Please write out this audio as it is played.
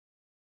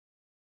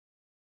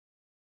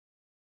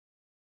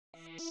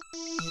Hello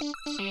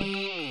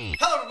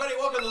everybody,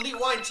 welcome to Elite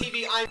Wine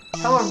TV.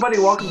 Hello everybody,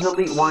 welcome to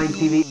Elite Wine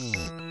TV.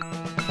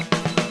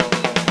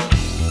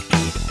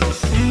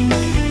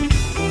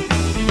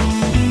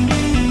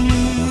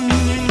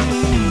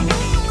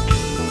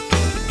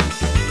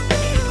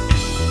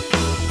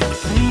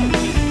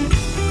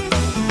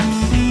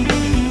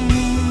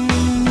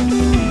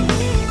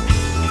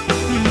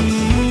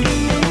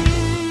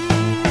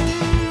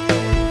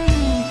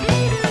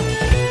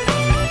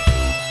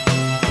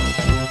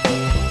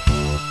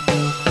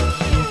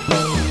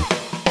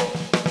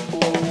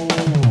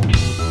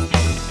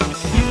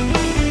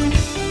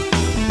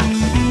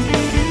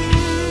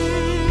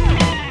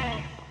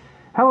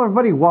 Hello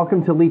everybody,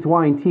 welcome to Elite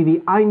Wine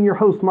TV. I'm your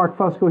host Mark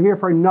Fusco here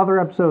for another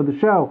episode of the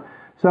show.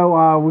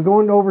 So we're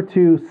going over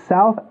to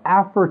South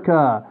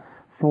Africa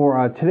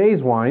for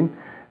today's wine.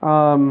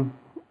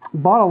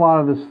 Bought a lot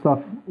of this stuff,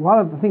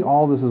 I think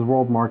all of this is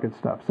world market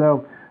stuff.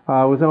 So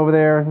I was over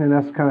there and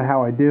that's kind of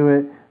how I do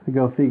it. I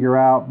go figure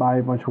out, buy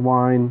a bunch of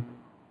wine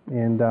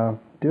and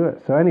do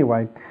it. So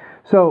anyway,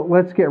 so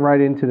let's get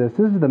right into this.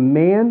 This is the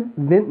Man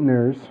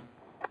Vintners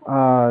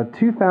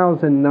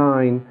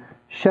 2009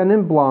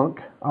 Chenin Blanc.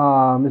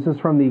 This is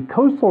from the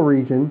coastal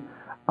region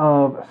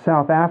of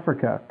South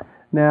Africa.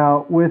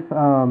 Now, with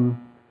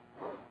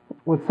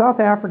South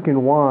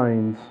African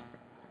wines,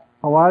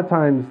 a lot of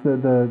times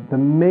the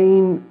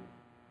main,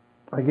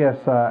 I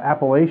guess,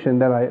 appellation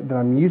that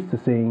I'm used to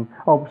seeing.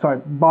 Oh, sorry,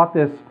 bought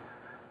this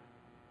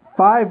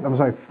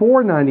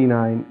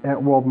 $4.99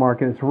 at World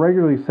Market. It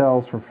regularly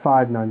sells for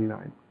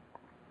 $5.99.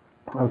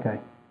 Okay,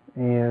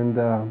 and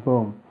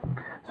boom.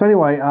 So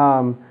anyway,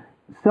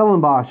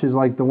 Stellenbosch is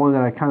like the one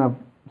that I kind of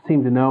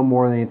seem to know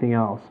more than anything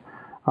else.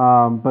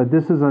 But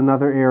this is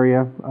another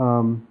area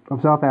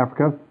of South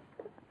Africa.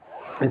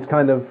 It's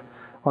kind of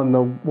on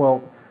the,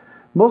 well,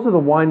 most of the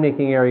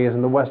winemaking areas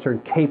in the western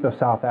Cape of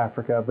South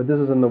Africa, but this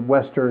is in the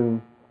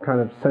western kind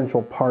of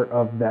central part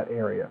of that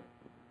area,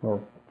 or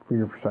for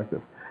your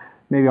perspective.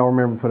 Maybe I'll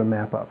remember to put a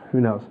map up.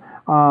 Who knows?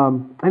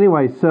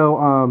 Anyway,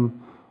 so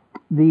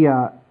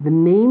the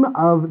name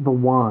of the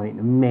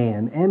wine,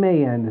 Man,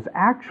 M-A-N, is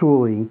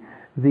actually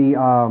the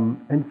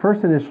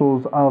first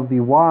initials of the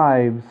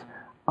wives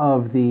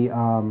of the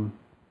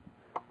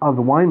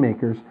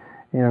winemakers,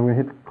 and I'm going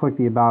to click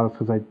the About Us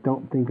because I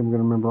don't think I'm going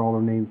to remember all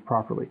their names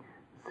properly.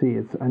 Let's see,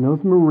 I know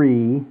it's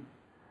Marie.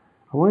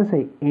 I want to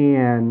say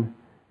Anne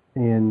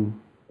and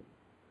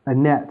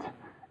Annette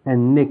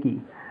and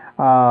Nikki.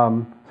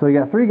 So we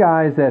got three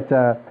guys that,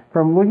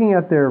 from looking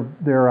at their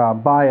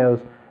bios,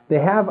 they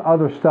have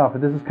other stuff, but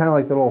this is kind of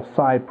like the little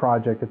side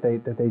project that they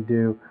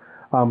do.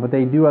 But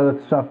they do other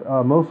stuff,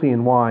 mostly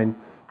in wine.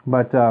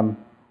 But the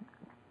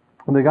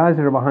guys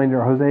that are behind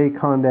are Jose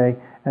Conde,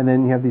 and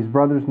then you have these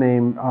brothers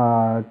named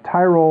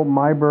Tyrell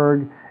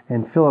Myberg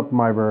and Philip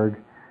Myberg,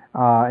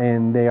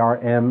 and they are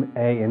M,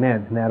 A, and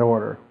N in that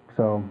order.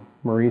 So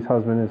Marie's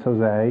husband is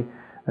Jose,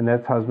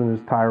 Annette's husband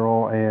is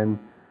Tyrell, and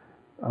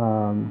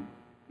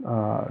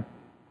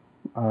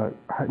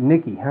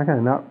Nikki. How can I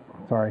not?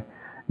 Sorry,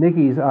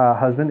 Nikki's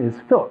husband is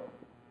Philip.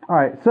 All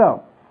right,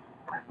 so.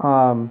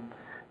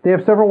 They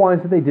have several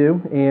wines that they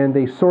do, and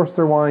they source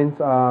their wines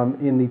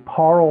in the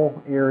Paarl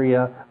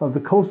area of the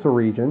coastal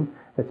region.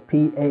 It's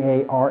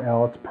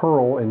P-A-A-R-L. It's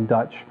Pearl in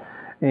Dutch.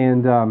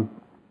 And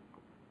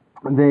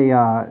they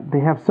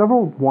have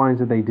several wines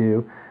that they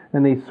do,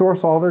 and they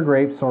source all their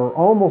grapes, or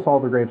almost all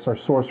the grapes are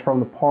sourced from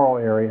the Paarl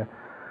area.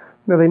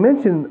 Now, they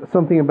mentioned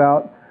something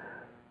about,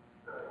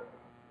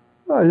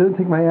 I didn't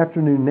take my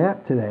afternoon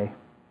nap today.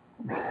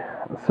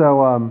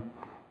 So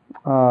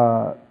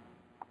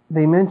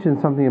they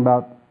mentioned something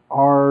about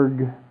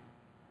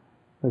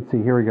let's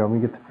see, here we go. Let me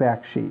get the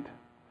fact sheet.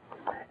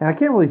 And I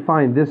can't really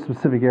find this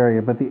specific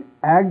area, but the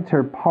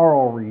Agter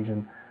Paarl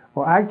region.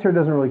 Well, Agter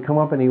doesn't really come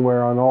up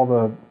anywhere on all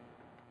the,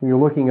 when you're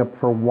looking up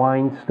for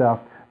wine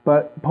stuff,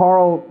 but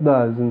Paarl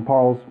does, and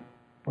Paarl's,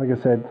 like I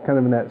said, kind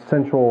of in that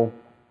central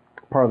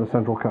part of the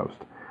Central Coast.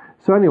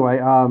 So anyway,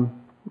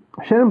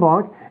 Chenin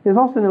Blanc is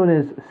also known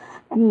as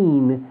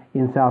Steen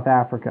in South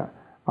Africa.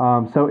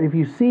 So if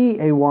you see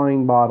a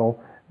wine bottle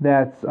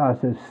that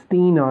says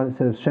Steen on it,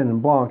 says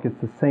Chenin Blanc, it's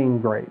the same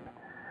grape.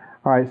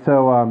 All right,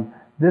 so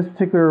this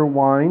particular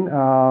wine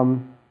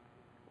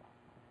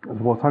is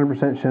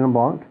 100% Chenin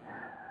Blanc,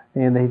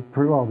 and they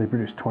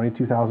produce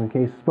 22,000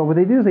 cases. But what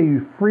they do is they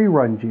use free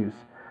run juice.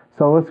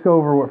 So let's go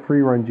over what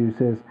free run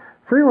juice is.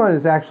 Free run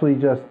is actually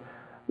just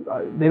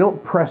they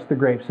don't press the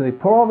grapes, so they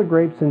pour all the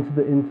grapes into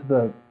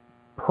the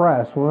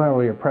press. Well, not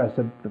really a press,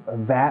 a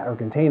vat or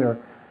container,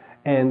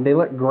 and they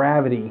let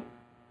gravity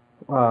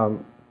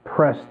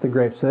press the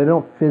grapes, so they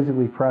don't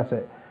physically press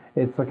it.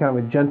 It's a kind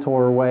of a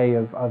gentler way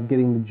of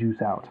getting the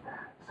juice out.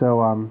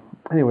 So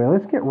anyway,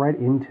 let's get right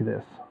into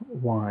this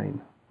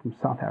wine from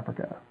South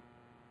Africa.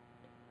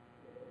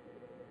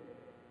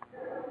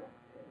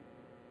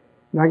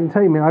 Now I can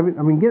tell you, man, I've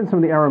been getting some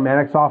of the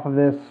aromatics off of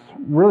this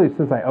really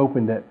since I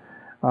opened it.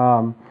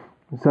 So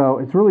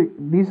it's really,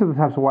 these are the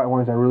types of white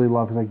wines I really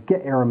love because I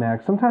get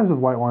aromatics. Sometimes with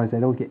white wines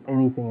I don't get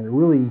anything, and it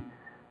really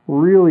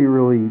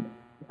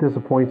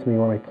disappoints me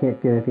when I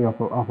can't get anything off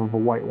of a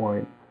white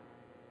wine.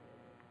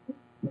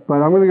 But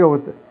I'm going to go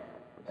with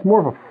it's more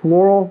of a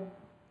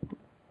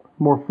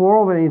more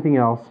floral than anything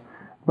else.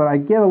 But I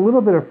get a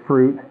little bit of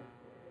fruit,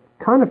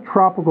 kind of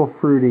tropical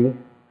fruity,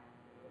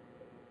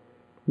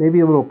 maybe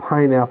a little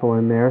pineapple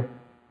in there.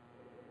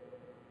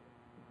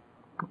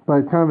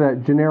 But kind of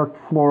that generic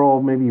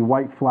floral, maybe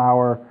white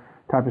flower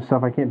type of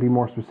stuff. I can't be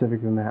more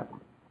specific than that.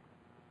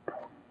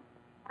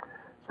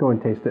 Let's go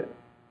and taste it.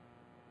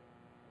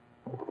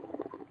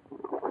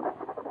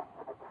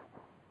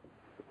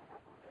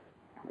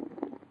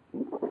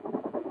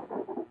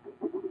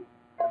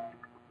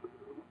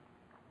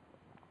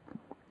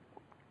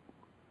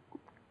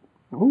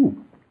 Ooh.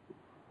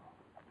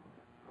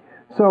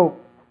 So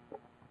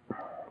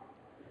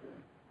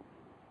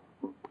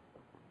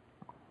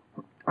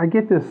I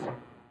get this,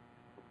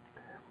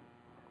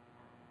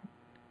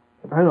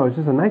 I don't know, it's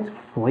just a nice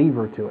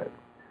flavor to it.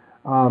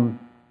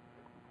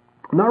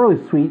 Not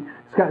really sweet.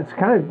 It's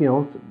kind of, you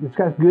know, it's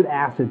got good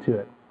acid to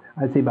it.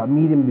 I'd say about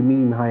medium to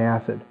medium high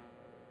acid.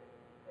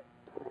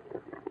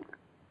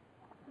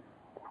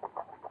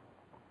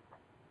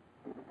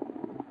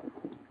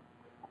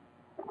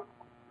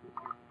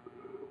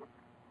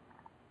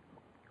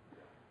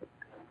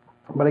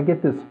 But I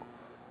get this,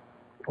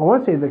 I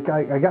want to say that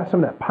I got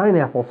some of that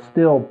pineapple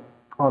still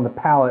on the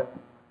palate,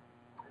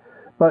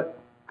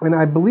 and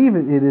I believe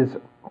it is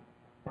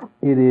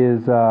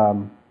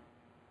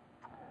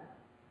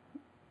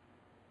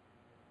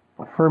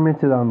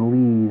fermented on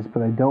lees,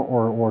 but I don't,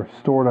 or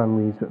stored on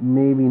lees, but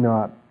maybe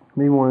not.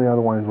 Maybe one of the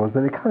other wines was,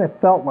 but it kind of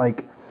felt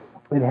like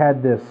it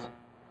had this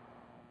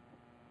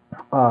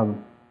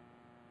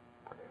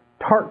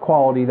tart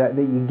quality that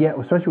you get,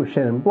 especially with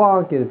Chenin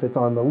Blanc, if it's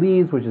on the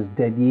lees, which is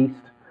dead yeast.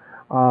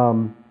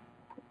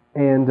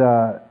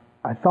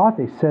 I thought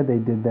they said they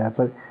did that,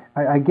 but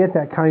I get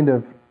that kind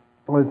of,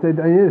 well, it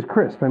is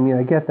crisp. I mean,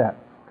 I get that.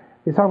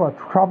 They talk about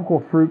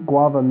tropical fruit,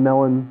 guava,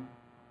 melon,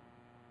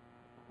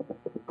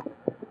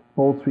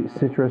 bold sweet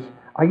citrus.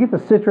 I get the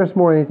citrus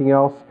more than anything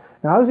else,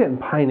 and I was getting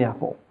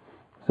pineapple,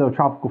 so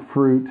tropical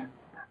fruit,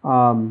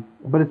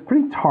 but it's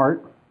pretty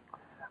tart.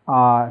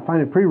 I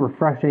find it pretty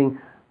refreshing.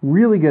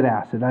 Really good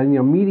acid.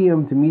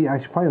 Medium to medium. I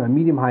should probably have a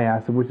medium high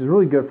acid, which is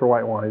really good for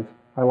white wines.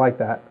 I like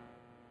that.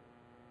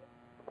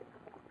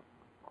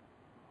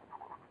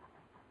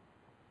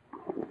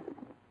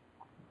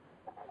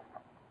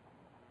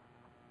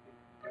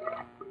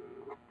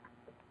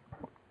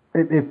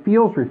 It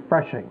feels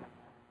refreshing.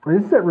 And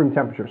this is at room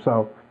temperature,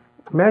 so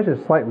imagine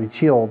it's slightly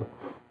chilled,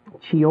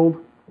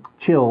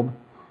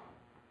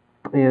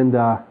 and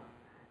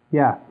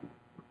yeah.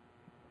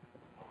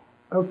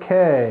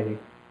 Okay,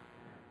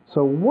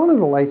 so one of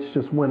the lights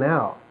just went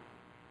out,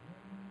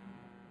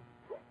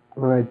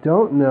 and I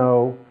don't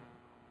know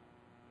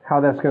how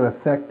that's going to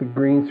affect the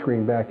green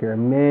screen back here.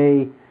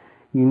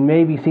 You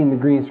may be seeing the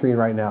green screen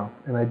right now,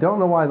 and I don't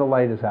know why the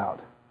light is out.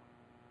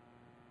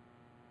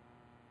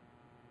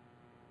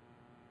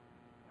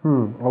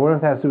 I wonder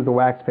if that has to do with the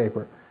wax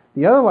paper.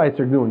 The other lights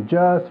are doing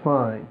just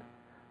fine,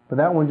 but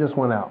that one just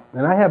went out.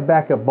 And I have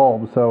backup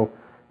bulbs, so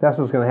that's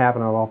what's going to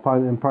happen. I'll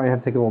probably have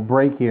to take a little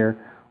break here,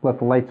 let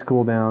the lights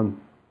cool down,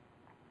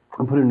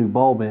 and put a new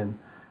bulb in,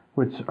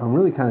 which I'm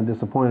really kind of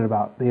disappointed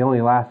about. They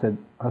only lasted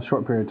a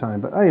short period of time.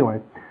 But anyway,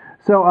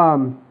 so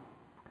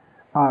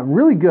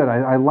really good.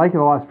 I like it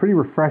a lot. It's pretty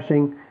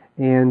refreshing,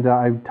 and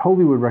I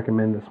totally would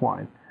recommend this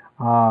wine,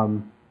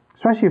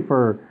 especially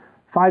for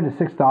 $5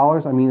 to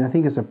 $6. I mean, I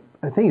think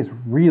it's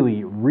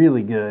really,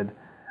 really good.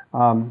 If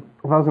I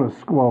was going to,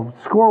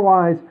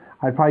 score-wise,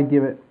 I'd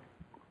give it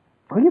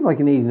like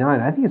an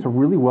 89. I think it's a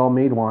really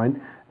well-made wine.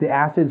 The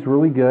acid's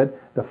really good.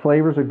 The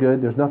flavors are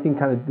good. There's nothing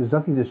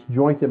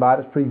disjointed about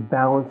it. It's pretty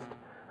balanced.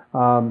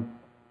 And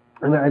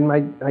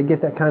I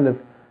get that kind of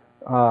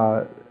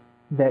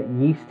that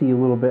yeasty a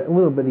little bit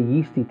of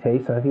yeasty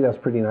taste. I think that's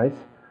pretty nice.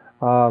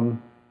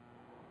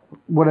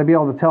 Would I be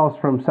able to tell it's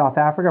from South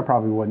Africa?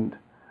 Probably wouldn't.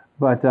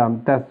 But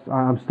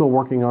I'm still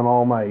working on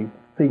all my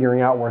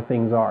figuring out where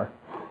things are.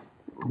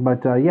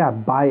 But yeah,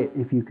 buy it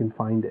if you can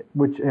find it.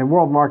 And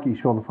World Market, you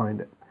should be able to find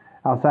it.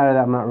 Outside of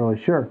that, I'm not really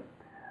sure.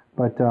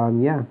 But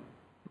yeah,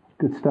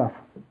 good stuff.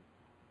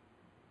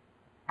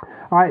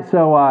 All right,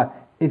 so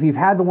if you've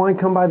had the wine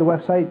come by the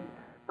website,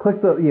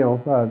 click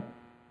the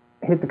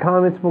hit the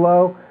comments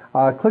below.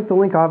 Click the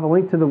link. I'll have a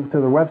link to the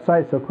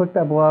website, so click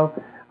that below.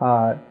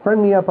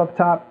 Friend me up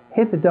top.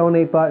 Hit the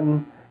donate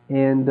button.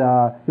 And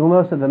you'll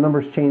notice that the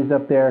numbers changed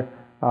up there.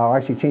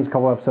 Actually changed a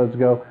couple episodes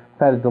ago. I've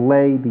had to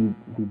delay the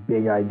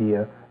big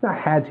idea. Not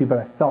had to, but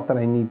I felt that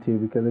I need to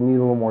because I need a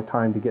little more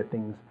time to get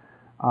things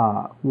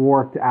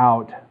worked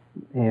out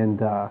and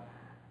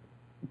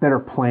better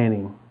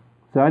planning.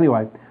 So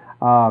anyway,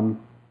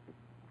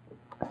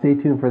 stay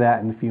tuned for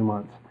that in a few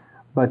months.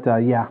 But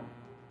yeah,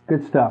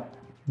 good stuff.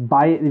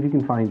 Buy it if you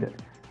can find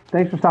it.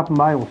 Thanks for stopping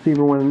by, and we'll see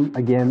everyone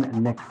again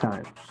next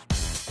time.